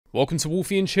Welcome to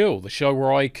Wolfy and Chill, the show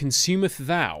where I consumeth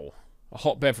thou, a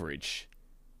hot beverage,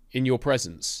 in your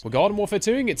presence. We're Garden Warfare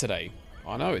 2ing it today.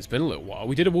 I know, it's been a little while.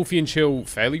 We did a Wolfy and Chill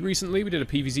fairly recently. We did a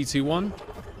PvZ 2-1.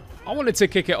 I wanted to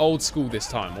kick it old school this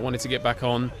time. I wanted to get back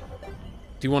on,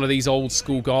 do one of these old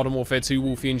school Garden Warfare 2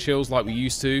 Wolfy and Chills like we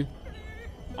used to.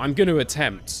 I'm going to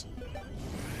attempt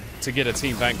to get a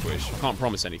team vanquish. I can't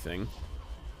promise anything.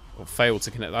 Or fail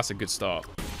to connect. That's a good start.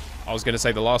 I was going to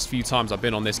say the last few times I've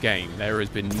been on this game, there has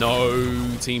been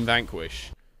no team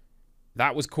vanquish.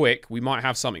 That was quick. We might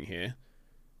have something here.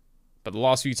 But the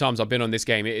last few times I've been on this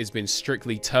game, it has been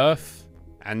strictly turf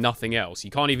and nothing else. You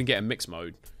can't even get a mix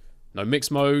mode. No mix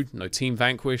mode, no team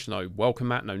vanquish, no welcome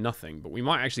mat, no nothing. But we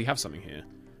might actually have something here.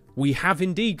 We have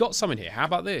indeed got something here. How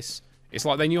about this? It's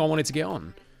like they knew I wanted to get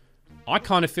on. I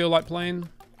kind of feel like playing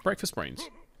Breakfast Brains.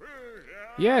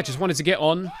 Yeah, just wanted to get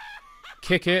on,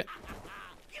 kick it.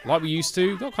 Like we used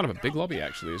to. Got kind of a big lobby,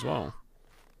 actually, as well.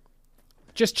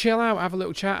 Just chill out, have a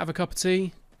little chat, have a cup of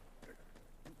tea.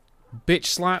 Bitch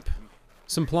slap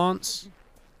some plants.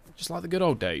 Just like the good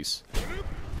old days.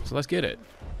 So let's get it.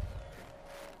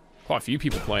 Quite a few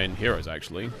people playing heroes,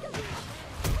 actually.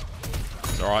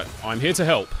 It's alright. I'm here to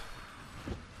help.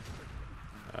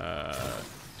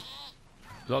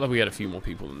 Not that we had a few more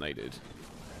people than they did.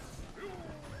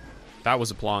 That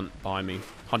was a plant behind me.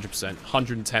 100%.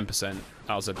 110%.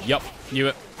 That was a... Yup. Knew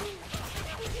it.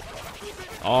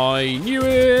 I knew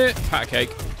it! Pat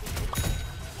cake.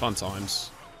 Fun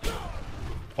times.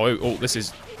 Oh, this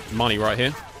is money right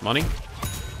here. Money.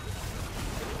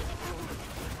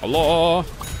 Allah!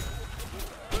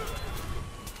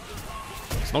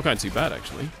 It's not going too bad,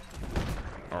 actually.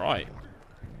 Alright.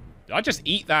 Did I just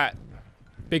eat that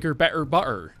bigger, better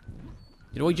butter?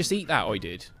 Did I just eat that? I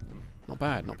did. Not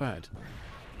bad, not bad.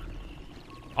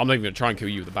 I'm not even going to try and kill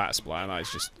you with a bat splat. That is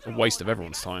just a waste of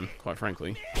everyone's time, quite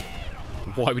frankly.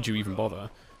 Why would you even bother?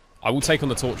 I will take on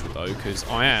the Torchwood, though, because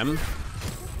I am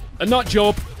a nut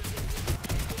job.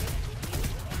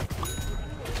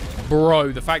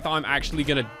 Bro, the fact that I'm actually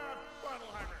going to...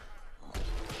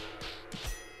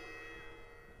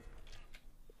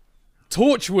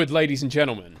 Torchwood, ladies and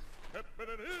gentlemen.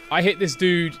 I hit this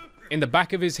dude in the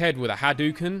back of his head with a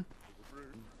Hadouken.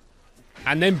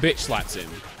 And then bitch slaps him.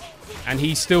 And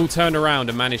he still turned around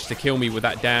and managed to kill me with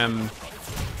that damn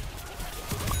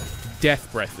death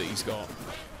breath that he's got.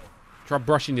 Try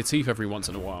brushing your teeth every once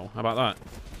in a while. How about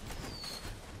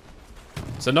that?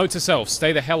 So note to self,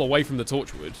 stay the hell away from the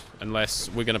Torchwood. Unless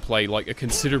we're going to play like a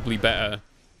considerably better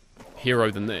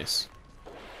hero than this.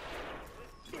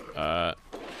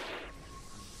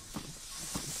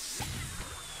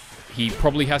 He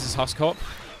probably has his Husk Hop.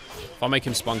 If I make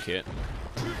him spunk it.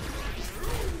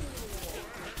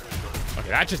 Okay,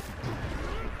 that just...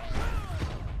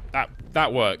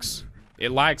 That works.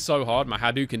 It lagged so hard, my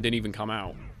Hadouken didn't even come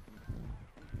out.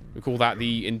 We call that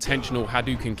the intentional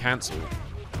Hadouken cancel.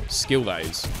 Skill, that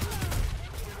is.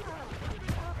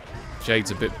 Jade's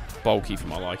a bit bulky for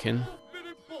my liking.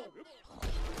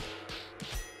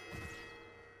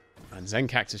 And Zen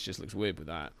Cactus just looks weird with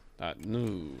that.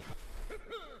 No.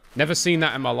 Never seen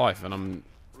that in my life, and I'm...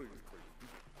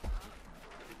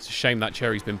 It's a shame that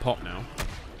cherry's been popped now.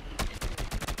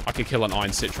 I could kill an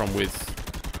Iron Citron with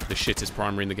the shittest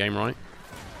primary in the game, right?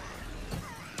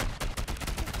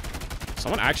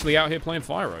 Someone actually out here playing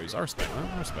Fire Rose. I respect that.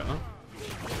 I respect that.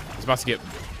 He's about to get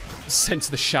sent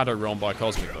to the Shadow Realm by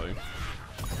Cosmic, though. You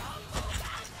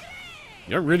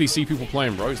don't really see people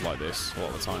playing Rose like this a lot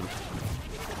of the time.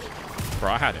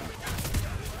 Bro, I had him.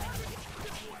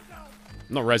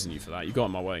 I'm not rezzing you for that. You got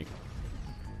in my way.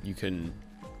 You can...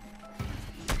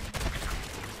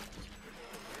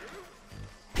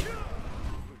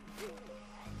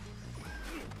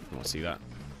 I want to see that.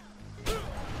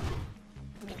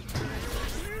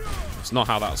 It's not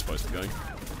how that was supposed to go.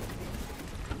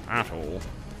 At all.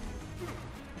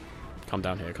 Come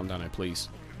down here, please.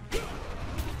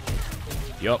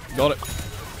 Yup, got it.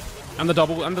 And the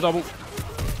double, and the double.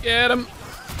 Get him.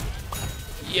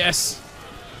 Yes.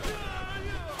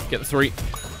 Get the 3.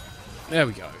 There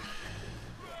we go.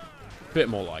 Bit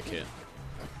more like it.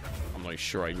 I'm not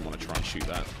sure I even want to try and shoot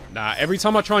that. Nah, every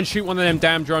time I try and shoot one of them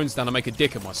damn drones down, I make a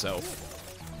dick of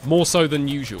myself. More so than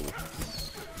usual.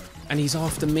 And he's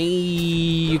after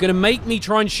me. You're going to make me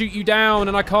try and shoot you down,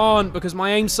 and I can't because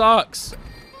my aim sucks.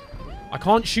 I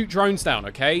can't shoot drones down,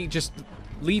 okay? Just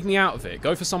leave me out of it.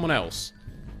 Go for someone else.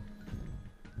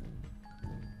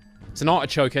 It's an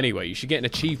artichoke anyway. You should get an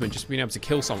achievement just for being able to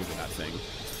kill someone with that thing.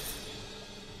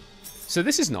 So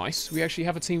this is nice. We actually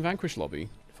have a Team Vanquish lobby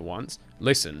for once.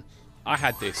 Listen, I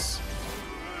had this,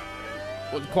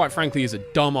 what quite frankly is a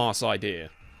dumbass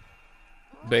idea.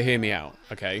 but hear me out,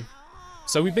 okay?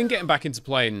 So we've been getting back into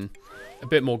playing a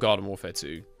bit more Garden Warfare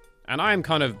 2. And I am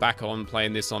kind of back on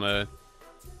playing this on a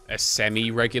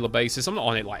semi-regular basis. I'm not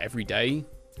on it like every day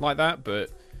like that, but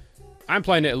I'm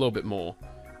playing it a little bit more.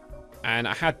 And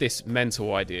I had this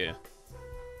mental idea.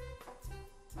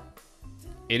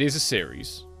 It is a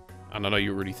series. And I know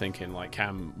you're really thinking, like,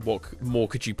 Cam, what more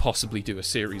could you possibly do a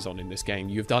series on in this game?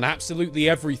 You've done absolutely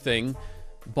everything,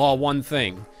 bar one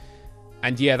thing.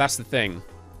 And yeah, that's the thing.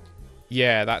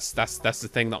 Yeah, that's the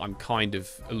thing that I'm kind of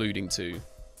alluding to.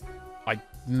 I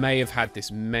may have had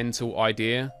this mental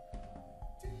idea.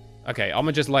 Okay, I'm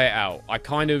gonna just lay it out. I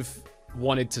kind of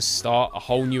wanted to start a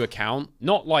whole new account.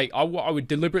 Not like, I would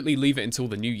deliberately leave it until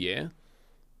the new year.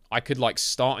 I could, like,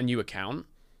 start a new account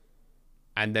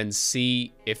and then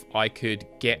see if I could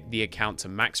get the account to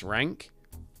max rank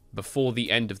before the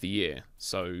end of the year.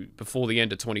 So, before the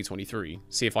end of 2023.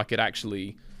 See if I could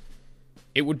actually...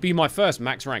 It would be my first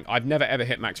max rank. I've never ever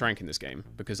hit max rank in this game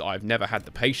because I've never had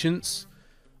the patience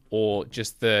or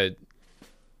just the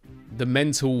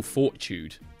mental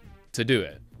fortitude to do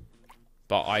it.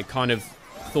 But I kind of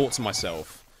thought to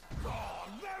myself,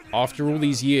 after all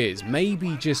these years,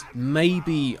 maybe, just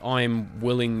maybe I'm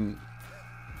willing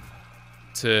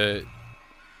to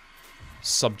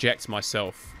subject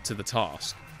myself to the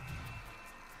task.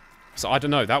 So I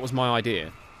don't know, that was my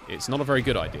idea. It's not a very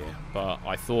good idea, but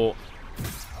I thought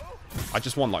I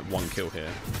just want like one kill here.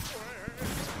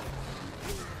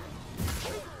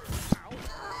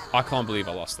 I can't believe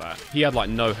I lost that. He had like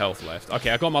no health left.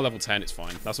 Okay, I got my level 10, it's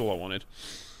fine. That's all I wanted.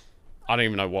 I don't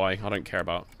even know why. I don't care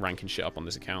about ranking shit up on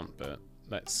this account, but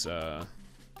let's I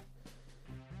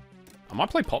might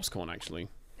play Popscorn actually.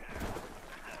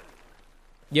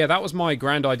 Yeah, that was my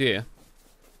grand idea.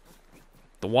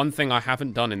 The one thing I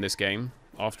haven't done in this game,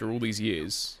 after all these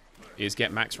years, is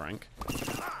get max rank.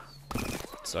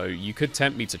 So you could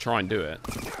tempt me to try and do it.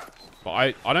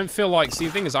 But I don't feel like... See,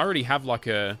 the thing is, I already have like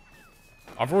a...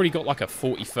 I've already got like a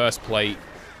 41st plate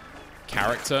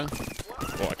character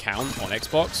or account on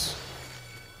Xbox.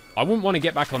 I wouldn't want to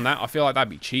get back on that. I feel like that'd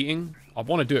be cheating. I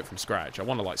want to do it from scratch. I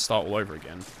want to like start all over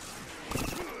again.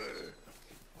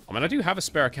 I mean, I do have a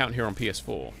spare account here on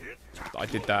PS4. I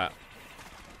did that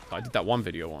one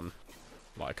video on,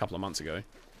 like, a couple of months ago.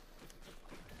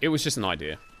 It was just an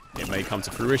idea. It may come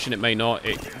to fruition, it may not.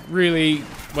 It really,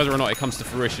 whether or not it comes to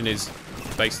fruition is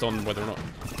based on whether or not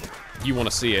you want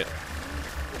to see it.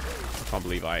 I can't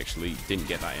believe I actually didn't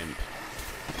get that imp.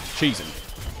 Cheesing.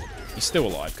 He's still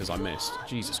alive because I missed.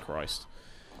 Jesus Christ.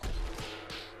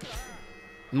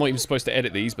 I'm not even supposed to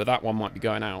edit these, but that one might be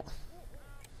going out.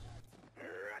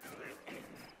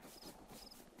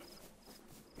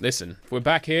 Listen, if we're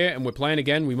back here and we're playing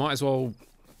again, we might as well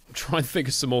try and think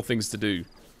of some more things to do.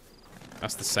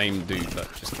 That's the same dude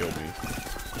that just killed me.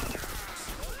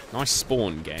 Nice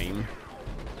spawn, game.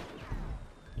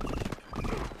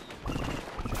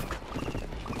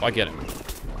 I get him.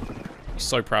 I'm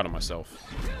so proud of myself.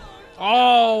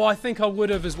 Oh, I think I would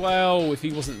have as well if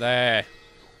he wasn't there.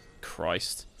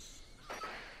 Christ.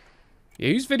 Yeah,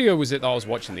 whose video was it that I was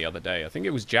watching the other day? I think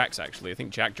it was Jack's, actually. I think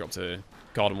Jack dropped a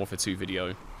Garden Warfare 2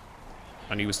 video.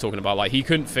 And he was talking about, like, he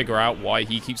couldn't figure out why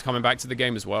he keeps coming back to the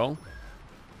game as well.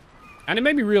 And it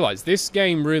made me realize this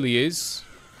game really is...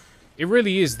 It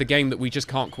really is the game that we just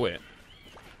can't quit.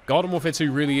 Garden Warfare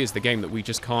 2 really is the game that we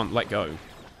just can't let go.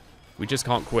 We just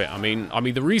can't quit. I mean,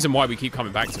 the reason why we keep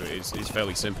coming back to it is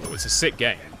fairly simple. It's a sick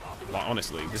game. Like,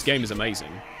 honestly, this game is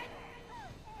amazing.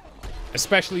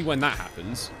 Especially when that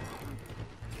happens.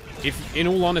 If, in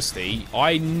all honesty,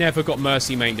 I never got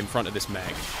mercy mained in front of this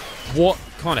mech. What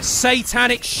kind of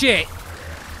satanic shit?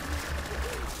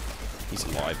 He's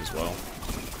alive as well.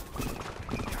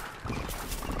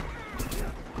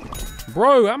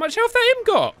 Bro, how much health that him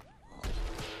got?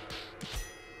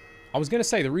 I was going to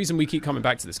say, the reason we keep coming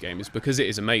back to this game is because it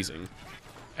is amazing.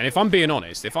 And if I'm being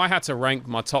honest, if I had to rank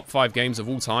my top 5 games of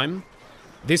all time,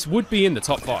 this would be in the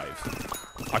top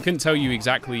 5. I couldn't tell you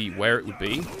exactly where it would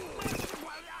be.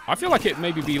 I feel like it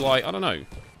maybe be like, I don't know.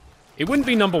 It wouldn't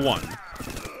be number 1.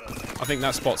 I think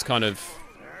that spot's kind of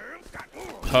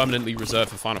permanently reserved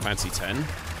for Final Fantasy X.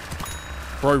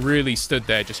 Bro really stood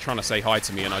there just trying to say hi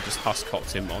to me, and I just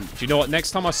husk-cocked him on. Do you know what?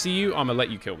 Next time I see you, I'm going to let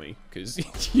you kill me. Because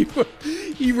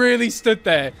he really stood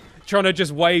there trying to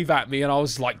just wave at me, and I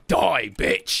was like, die,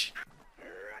 bitch!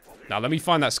 Now, let me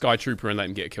find that Sky Trooper and let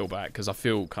him get a kill back, because I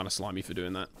feel kind of slimy for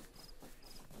doing that.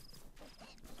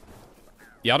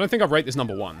 Yeah, I don't think I'd rate this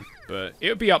number 1, but it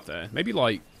would be up there. Maybe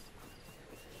like...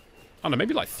 I don't know,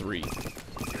 maybe like 3.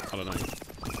 I don't know.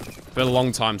 It's been a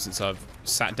long time since I've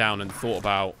sat down and thought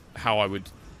about how I would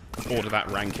order that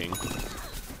ranking.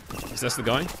 Is this the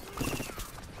guy?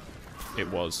 It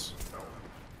was.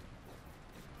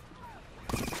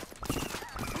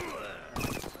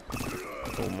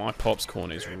 Oh, my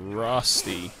popcorn is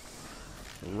rusty.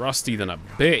 Rusty than a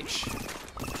bitch.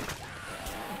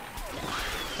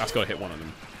 That's got to hit one of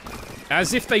them.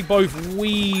 As if they both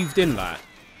weaved in that.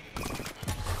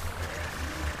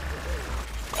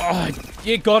 Oh,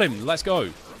 you got him. Let's go.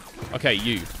 Okay,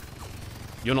 you.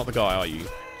 You're not the guy, are you?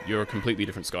 You're a completely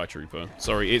different Sky Trooper.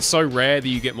 Sorry, it's so rare that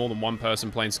you get more than one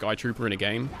person playing Sky Trooper in a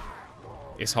game.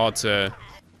 It's hard to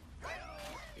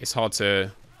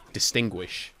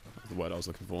distinguish. That's the word I was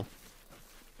looking for.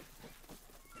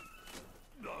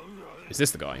 Is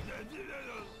this the guy?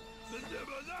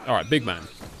 Alright, big man.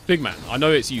 Big man. I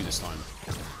know it's you this time.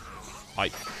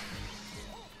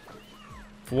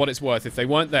 For what it's worth, if they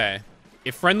weren't there,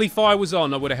 if friendly fire was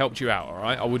on, I would have helped you out,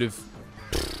 alright? I would have...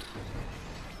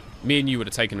 Me and you would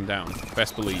have taken him down.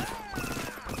 Best believe.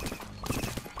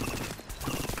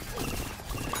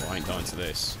 Oh, I ain't dying to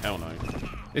this. Hell no.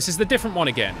 This is the different one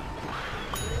again.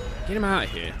 Get him out of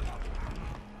here.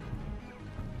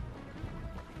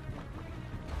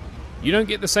 You don't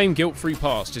get the same guilt-free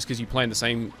pass just because you play in the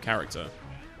same character.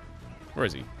 Where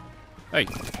is he? Hey,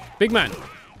 big man.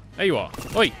 There you are.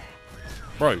 Oi.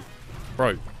 Bro.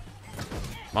 Bro.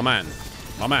 My man.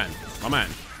 My man. My man.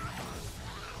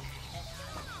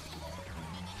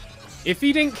 If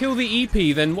he didn't kill the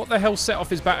EP, then what the hell set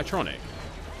off his Batatronic?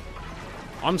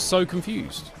 I'm so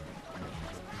confused.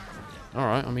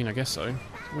 Alright, I mean, I guess so. I'm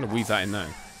going to weave that in there.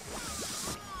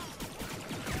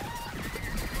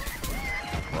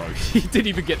 Bro, he didn't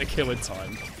even get the kill in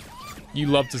time. You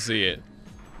love to see it.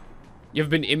 You ever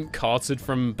been imp carted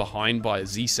from behind by a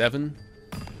Z7?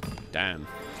 Damn.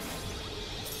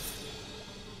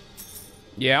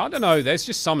 Yeah, I don't know. There's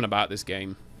just something about this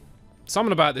game.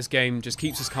 Something about this game just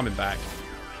keeps us coming back.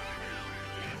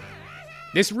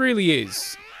 This really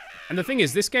is. And the thing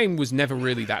is, this game was never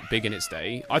really that big in its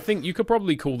day. I think you could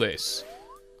probably call this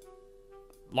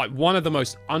like one of the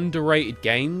most underrated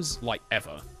games like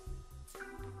ever.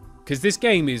 Because this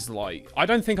game is like... I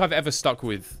don't think I've ever stuck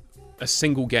with a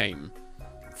single game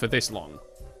for this long.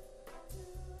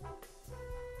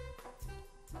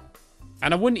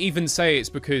 And I wouldn't even say it's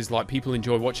because like people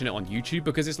enjoy watching it on YouTube,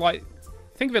 because it's like...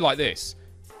 Think of it like this.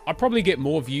 I'd probably get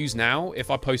more views now if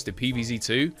I posted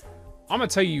PvZ2. I'm going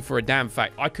to tell you for a damn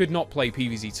fact, I could not play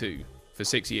PvZ2 for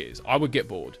 6 years. I would get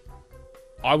bored.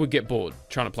 I would get bored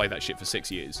trying to play that shit for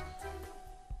 6 years.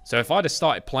 So if I'd have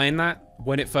started playing that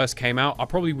when it first came out, I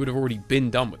probably would have already been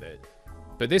done with it.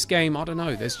 But this game, I don't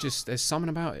know. There's something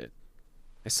about it.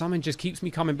 There's something just keeps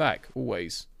me coming back,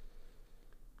 always.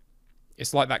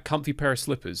 It's like that comfy pair of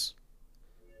slippers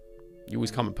you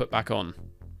always come and put back on.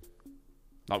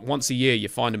 Like, once a year, you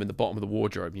find them in the bottom of the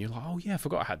wardrobe, and you're like, oh, yeah, I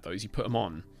forgot I had those. You put them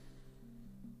on.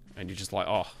 And you're just like,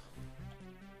 oh.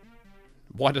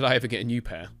 Why did I ever get a new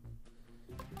pair?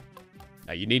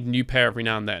 Now, you need a new pair every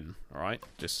now and then, alright?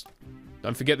 Just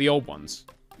don't forget the old ones.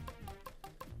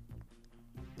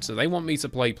 So they want me to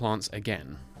play plants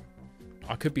again.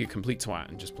 I could be a complete twat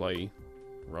and just play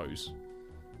Rose.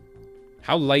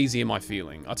 How lazy am I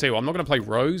feeling? I'll tell you what, I'm not going to play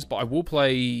Rose, but I will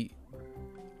play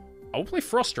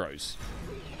Frost Rose.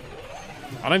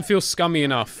 I don't feel scummy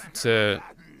enough to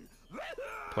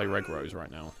play Red Rose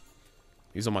right now.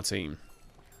 He's on my team.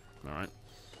 Alright.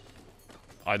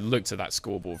 I looked at that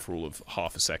scoreboard for all of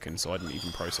half a second, so I didn't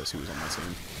even process who was on my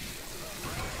team.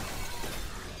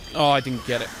 Oh, I didn't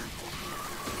get it.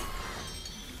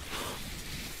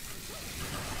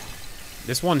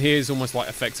 This one here is almost like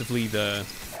effectively the...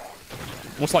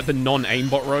 Almost like the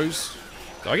non-aimbot Rose.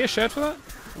 Do I get shared for that?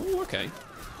 Oh, okay.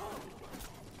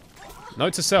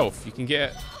 Note to self, you can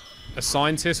get a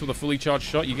scientist with a fully charged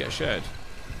shot, you get a shared.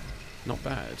 Not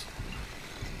bad.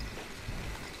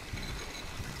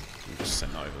 I'm just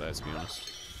send that over there, to be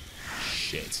honest.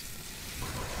 Shit.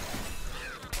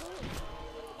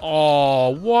 Oh,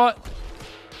 what?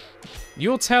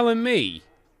 You're telling me?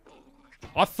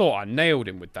 I thought I nailed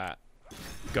him with that.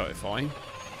 Go if I.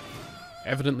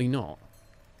 Evidently not.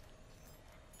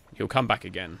 He'll come back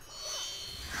again.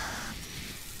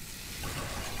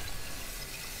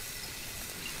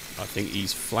 I think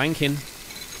he's flanking.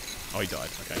 Oh, he died.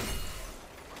 Okay.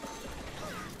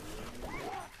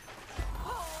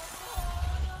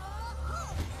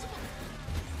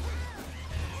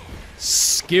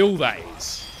 Skill, that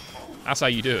is. That's how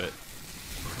you do it.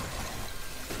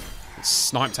 It's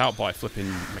sniped out by a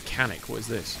flipping mechanic. What is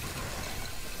this?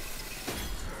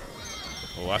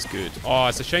 Oh, that's good. Oh,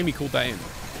 it's a shame he called that in.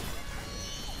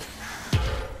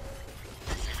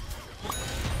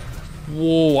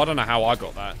 Whoa, I don't know how I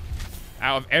got that.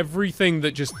 Out of everything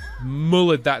that just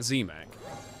mullered that Z-Mac,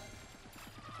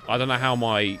 I don't know how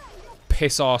my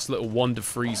piss-ass little wand of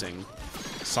freezing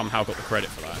somehow got the credit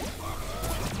for that.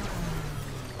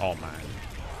 Oh, man.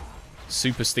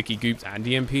 Super sticky gooped and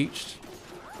he impeached.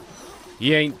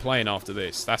 He ain't playing after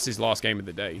this. That's his last game of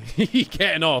the day. He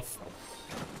getting off.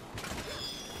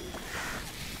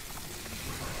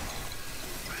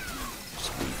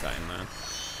 Just leave that in there.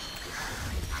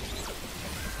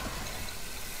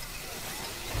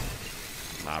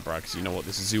 Nah, bro, because you know what?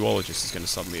 This zoologist is going to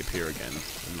suddenly appear again,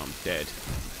 and I'm dead.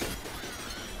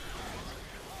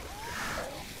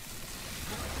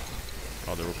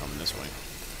 Oh, they're all coming this way.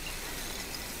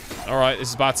 Alright, this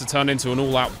is about to turn into an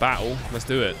all-out battle. Let's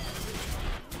do it.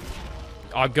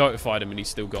 I goatified him and he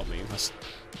still got me. That's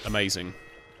amazing.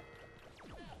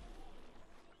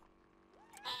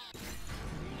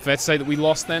 Fair to say that we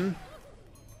lost then?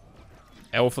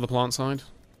 L for the plant side.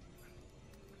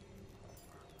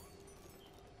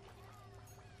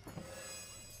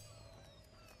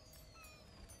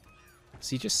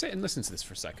 See, just sit and listen to this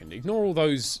for a second. Ignore all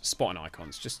those spotting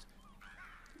icons. Just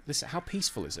listen. How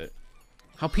peaceful is it?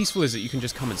 How peaceful is it you can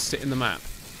just come and sit in the map?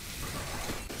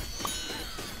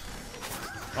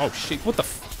 Oh, shit. What the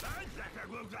f...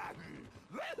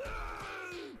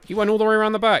 He went all the way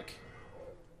around the back.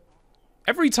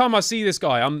 Every time I see this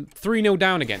guy, I'm 3-0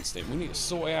 down against him. We need to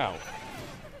sort it out. For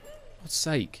God's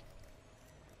sake.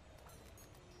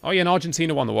 Oh, yeah, and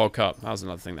Argentina won the World Cup. That was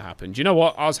another thing that happened. Do you know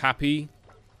what? I was happy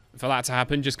for that to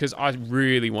happen just because I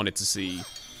really wanted to see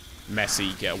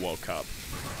Messi get a World Cup.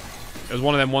 It was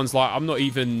one of them ones like, I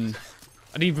didn't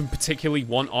even particularly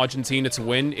want Argentina to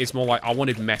win. It's more like I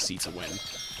wanted Messi to win.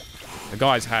 The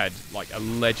guy's had like a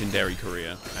legendary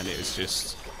career and it was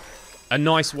just a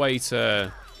nice way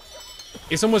to...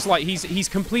 It's almost like he's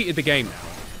completed the game now.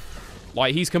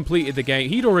 Like he's completed the game.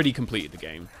 He'd already completed the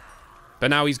game. But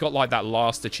now he's got like that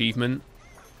last achievement.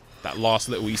 That last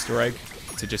little Easter egg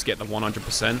to just get the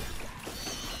 100%.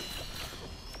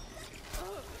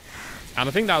 And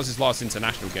I think that was his last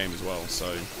international game as well,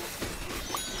 so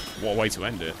what a way to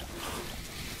end it.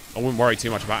 I wouldn't worry too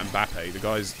much about Mbappe. The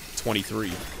guy's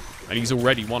 23, and he's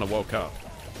already won a World Cup.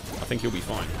 I think he'll be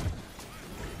fine.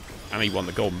 And he won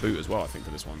the Golden Boot as well, I think,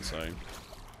 for this one, so...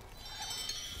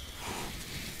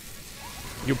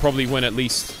 He'll probably win at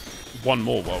least one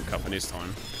more World Cup in his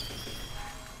time.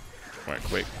 Quite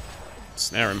quick.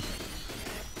 Snare him.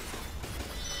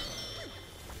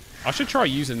 I should try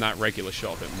using that regular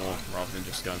shot a bit more, rather than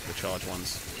just going for the charge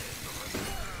ones.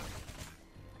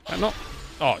 I'm not...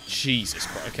 Oh, Jesus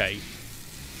Christ. Okay.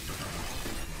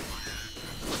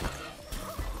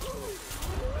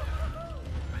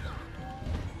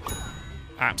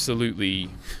 Absolutely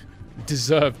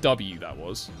deserved W, that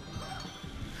was.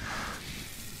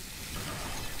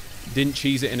 Didn't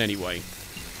cheese it in any way.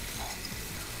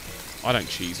 I don't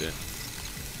cheese it.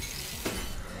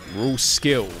 We're all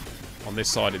skill on this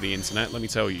side of the internet, let me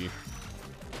tell you.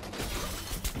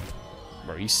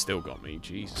 Bro, he's still got me.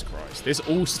 Jesus Christ. This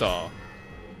All-Star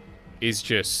is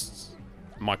just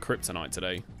my kryptonite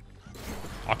today.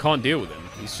 I can't deal with him.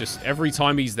 He's just, every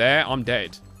time he's there, I'm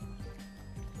dead.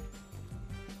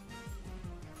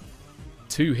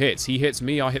 2 hits. He hits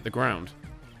me, I hit the ground.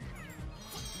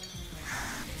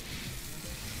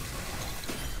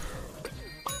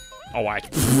 Oh, I...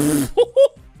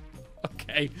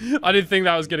 Okay. I didn't think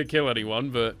that was going to kill anyone,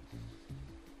 but...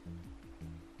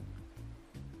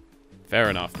 Fair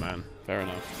enough, man. Fair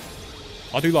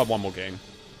enough. I'll do like one more game.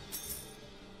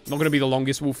 Not going to be the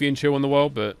longest Wolfy and chill in the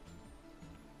world, but...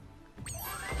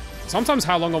 Sometimes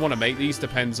how long I want to make these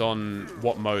depends on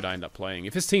what mode I end up playing.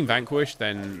 If it's Team Vanquish,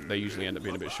 then they usually end up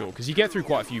being a bit short. Because you get through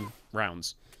quite a few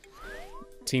rounds.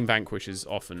 Team Vanquish is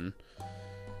often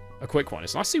a quick one.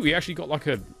 It's nice to see we actually got like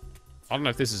a... I don't know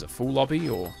if this is a full lobby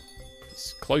or...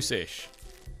 It's close-ish.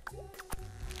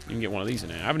 You can get one of these in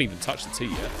here. I haven't even touched the tea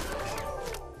yet.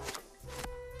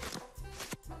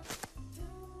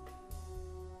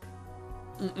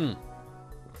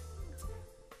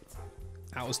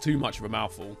 That was too much of a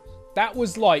mouthful. That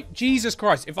was like, Jesus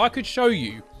Christ, if I could show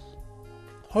you.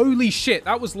 Holy shit,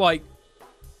 that was like...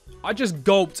 I just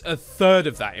gulped a third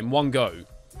of that in one go.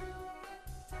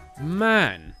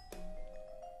 Man.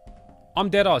 I'm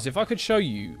dead ass. If I could show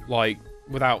you, like,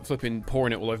 without flipping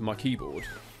pouring it all over my keyboard.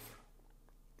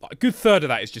 Like, a good third of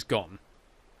that is just gone.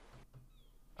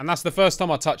 And that's the first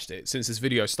time I touched it since this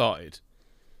video started.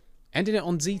 Ending it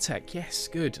on Z-Tech. Yes,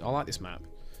 good. I like this map.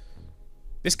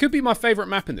 This could be my favourite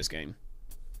map in this game.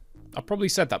 I've probably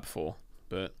said that before,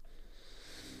 but...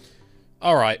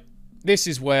 Alright. This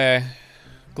is where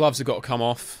gloves have got to come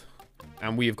off,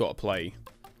 and we have got to play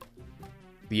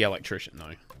the electrician,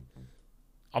 though.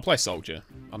 I'll play soldier.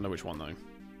 I don't know which one, though.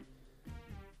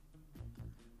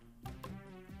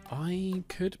 I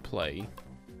could play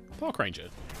Park Ranger.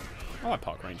 I like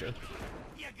Park Ranger.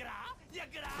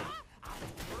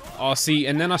 Oh, see,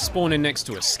 and then I spawn in next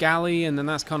to a Scally, and then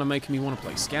that's kind of making me want to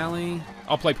play Scally.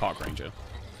 I'll play Park Ranger.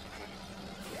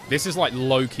 This is, like,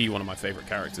 low-key one of my favorite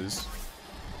characters.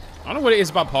 I don't know what it is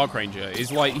about Park Ranger.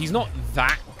 Is like, he's not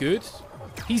that good.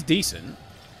 He's decent.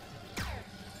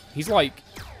 He's probably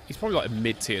like a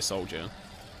mid-tier soldier.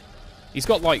 He's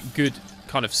got, like, good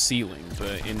kind of ceiling,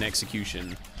 but in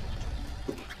execution.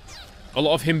 A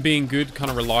lot of him being good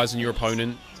kind of relies on your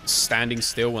opponent standing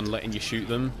still and letting you shoot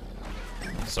them.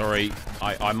 Sorry,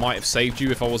 I might have saved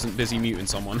you if I wasn't busy muting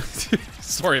someone.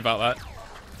 Sorry about that.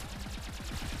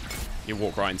 You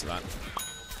walk right into that.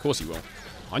 Of course you will.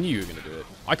 I knew you were going to do it.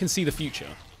 I can see the future.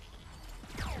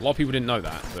 A lot of people didn't know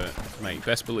that, but, mate,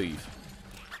 best believe.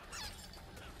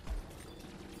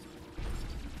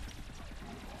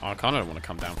 I kind of don't want to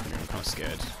come down from here. I'm kind of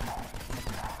scared.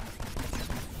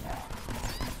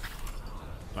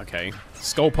 Okay.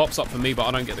 Skull pops up for me, but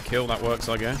I don't get the kill. That works,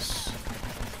 I guess.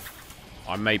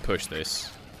 I may push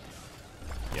this.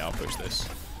 Yeah, I'll push this.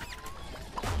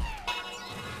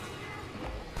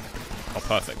 Oh,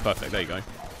 perfect, perfect. There you go.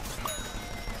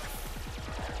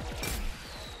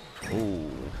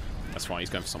 Ooh. That's fine. He's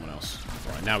going for someone else.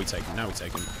 Right, now we take him. Now we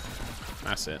take him.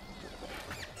 That's it.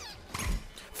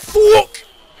 Fuck!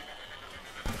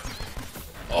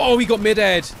 Oh, he got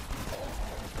mid-aired.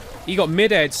 He got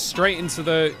mid-aired straight into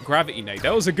the gravity nade.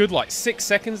 That was a good, like, 6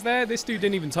 seconds there. This dude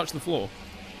didn't even touch the floor.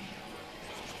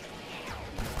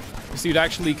 This dude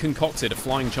actually concocted a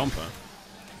flying chomper.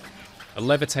 A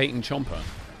levitating chomper.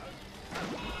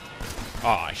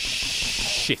 Ah,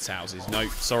 shit houses. No,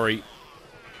 sorry.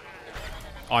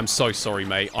 I'm so sorry,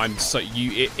 mate. I'm so...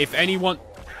 If anyone...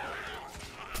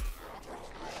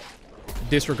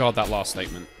 Disregard that last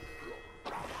statement.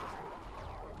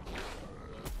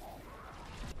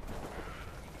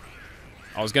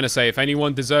 I was going to say, if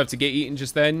anyone deserved to get eaten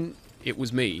just then, it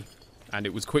was me. And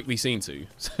it was quickly seen to.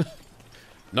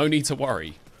 No need to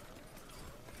worry.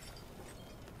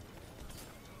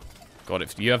 God,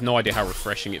 if you have no idea how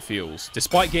refreshing it feels.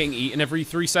 Despite getting eaten every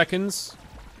 3 seconds,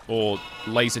 or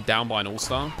lasered down by an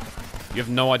all-star, you have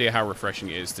no idea how refreshing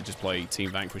it is to just play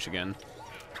Team Vanquish again.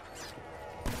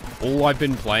 All I've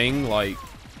been playing, like,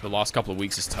 the last couple of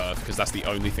weeks is Turf, because that's the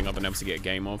only thing I've been able to get a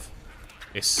game of.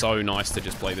 It's so nice to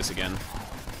just play this again.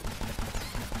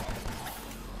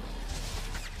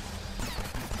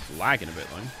 Lagging a bit,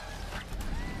 though.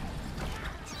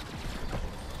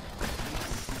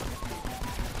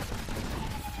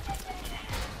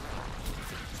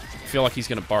 I feel like he's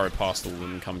going to burrow past all of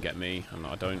them and come get me, and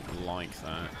I don't like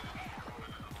that.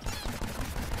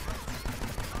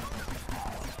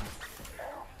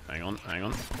 Hang on, hang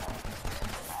on.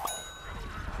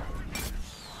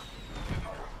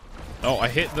 Oh, I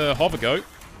hit the hover goat.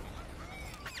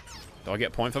 Do I get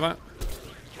a point for that?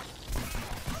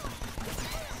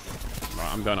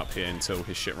 Right, I'm going up here until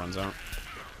his shit runs out.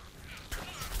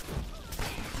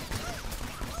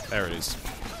 There it is.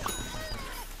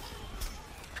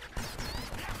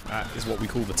 That is what we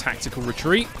call the tactical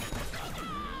retreat.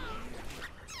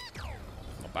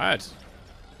 Not bad.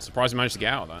 Surprised we managed to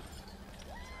get out of that.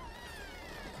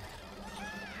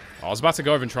 I was about to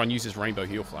go over and try and use this rainbow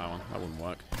heal flower. That wouldn't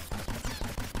work.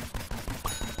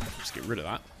 Just get rid of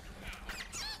that.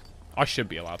 I should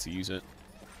be allowed to use it.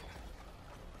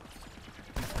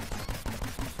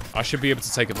 I should be able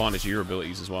to take advantage of your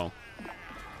abilities as well.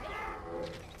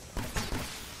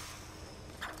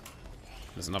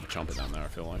 There's another chomper down there, I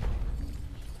feel like.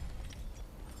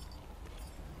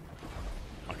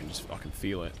 I can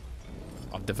feel it.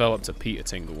 I've developed a Peter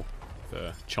tingle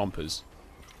for chompers.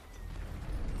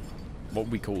 What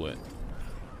would we call it?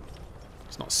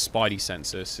 It's not Spidey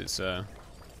Sensus, it's I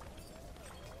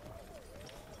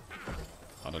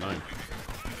don't know.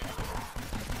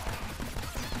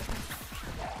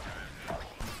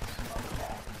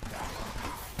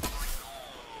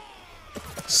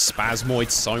 Spasmoid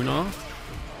sonar?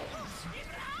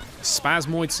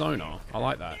 Spasmoid sonar. I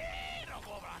like that.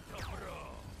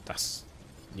 That's...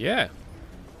 Yeah.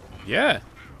 Yeah.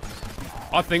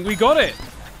 I think we got it.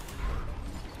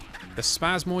 The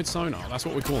Spasmoid sonar. That's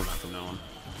what we're calling that from now on.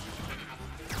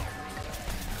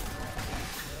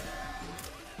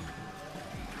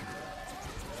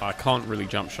 I can't really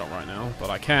jump shot right now, but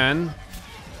I can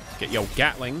get your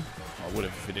Gatling. I would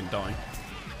have if it didn't die.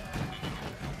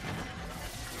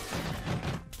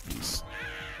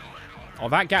 Oh,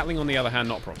 that Gatling, on the other hand,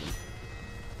 not a problem.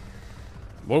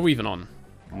 What are we even on?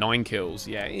 9 kills.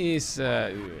 Yeah, it's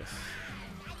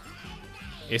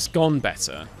gone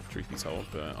better, truth be told,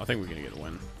 but I think we're going to get the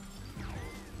win.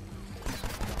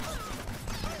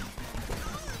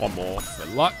 One more for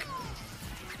luck.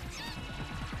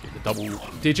 Get the double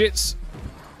digits.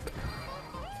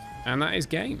 And that is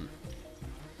game.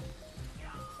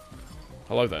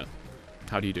 Hello there.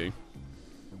 How do you do?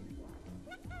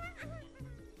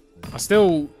 I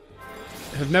still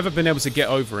have never been able to get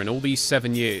over in all these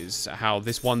 7 years how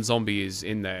this one zombie is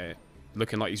in there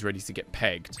looking like he's ready to get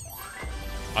pegged.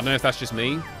 I don't know if that's just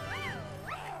me.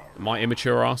 My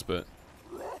immature ass, but...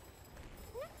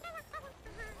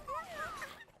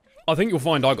 I think you'll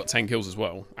find I got 10 kills as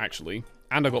well, actually.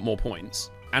 And I got more points.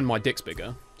 And my dick's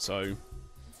bigger, so...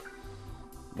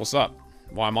 What's up?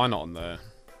 Why am I not on there?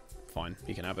 Fine,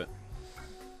 he can have it.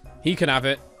 He can have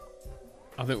it.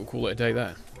 I think we'll call it a day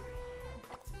there.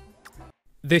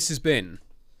 This has been...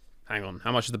 Hang on,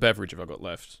 how much of the beverage have I got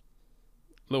left?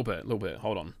 A little bit,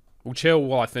 hold on. We'll chill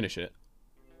while I finish it.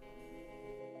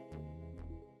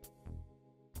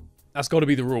 That's got to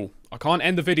be the rule. I can't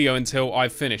end the video until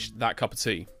I've finished that cup of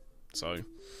tea. So,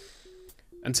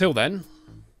 until then...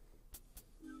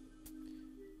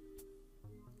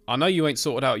 I know you ain't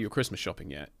sorted out your Christmas shopping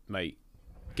yet, mate.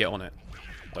 Get on it.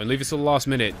 Don't leave it till the last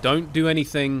minute. Don't do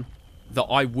anything that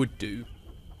I would do.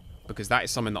 Because that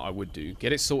is something that I would do.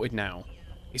 Get it sorted now.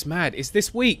 It's mad. It's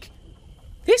this week.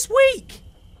 This week!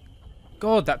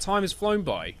 God, that time has flown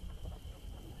by.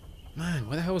 Man,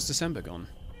 where the hell is December gone?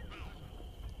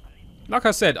 Like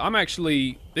I said, I'm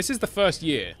actually... This is the first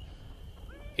year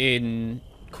in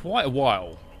quite a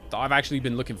while that I've actually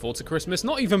been looking forward to Christmas.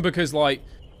 Not even because, like...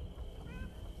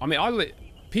 I mean,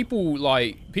 people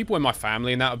in my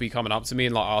family and that would be coming up to me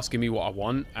and, like, asking me what I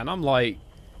want. And I'm like...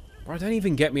 Bro, don't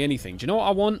even get me anything. Do you know what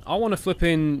I want? I want to flip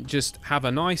in, just have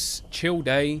a nice, chill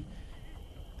day.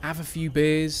 Have a few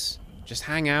beers. Just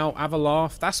hang out, have a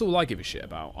laugh. That's all I give a shit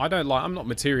about. I'm not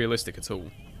materialistic at all.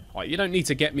 Like, you don't need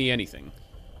to get me anything.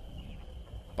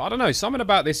 But I don't know, something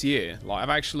about this year. Like,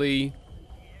 I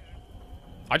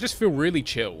just feel really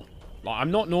chill. Like, I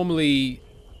don't normally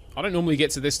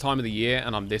get to this time of the year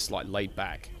and I'm this, like, laid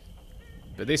back.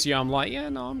 But this year I'm like, yeah,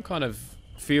 no, I'm kind of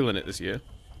feeling it this year.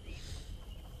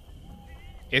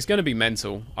 It's going to be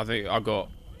mental. I think I got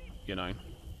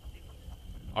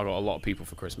a lot of people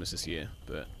for Christmas this year,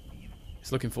 but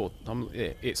it's looking forward.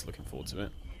 It's looking forward to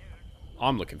it.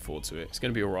 I'm looking forward to it. It's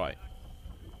going to be alright.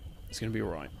 It's going to be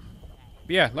alright.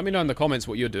 But yeah, let me know in the comments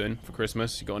what you're doing for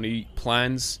Christmas. You got any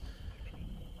plans?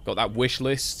 Got that wish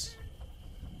list?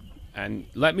 And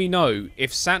let me know.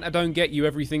 If Santa don't get you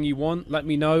everything you want, let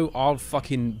me know. I'll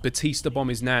fucking Batista bomb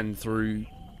his nan through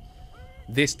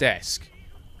this desk.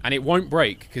 And it won't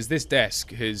break, because this desk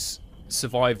has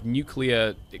survived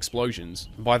nuclear explosions.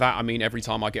 And by that, I mean every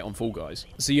time I get on Fall Guys.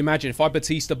 So you imagine, if I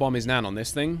Batista bomb his nan on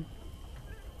this thing,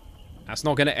 that's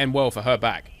not going to end well for her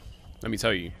back. Let me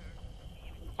tell you.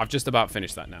 I've just about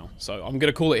finished that now. So I'm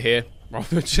going to call it here,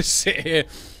 rather than just sit here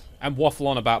and waffle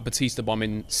on about Batista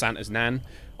bombing Santa's nan.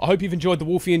 I hope you've enjoyed the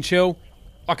Wolfy and Chill.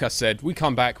 Like I said, we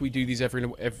come back, we do these every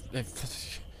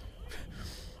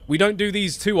we don't do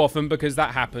these too often because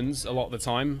that happens a lot of the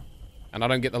time. And I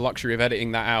don't get the luxury of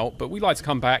editing that out. But we like to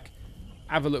come back,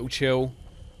 have a little chill,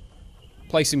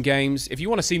 play some games. If you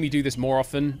want to see me do this more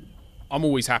often, I'm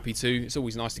always happy to. It's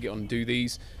always nice to get on and do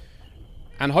these.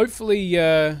 And hopefully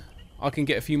I can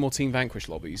get a few more Team Vanquish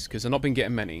lobbies, because I've not been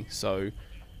getting many. So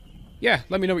yeah,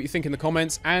 let me know what you think in the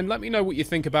comments. And let me know what you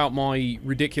think about my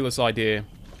ridiculous idea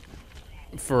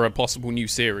for a possible new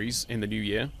series in the new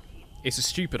year. It's a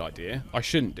stupid idea. I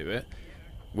shouldn't do it.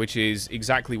 Which is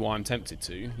exactly why I'm tempted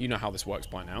to. You know how this works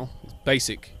by now. It's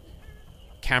basic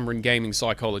Cameron gaming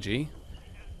psychology.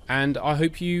 And I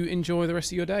hope you enjoy the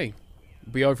rest of your day.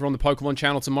 Be over on the Pokemon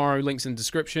channel tomorrow. Links in the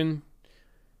description.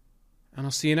 And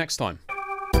I'll see you next time.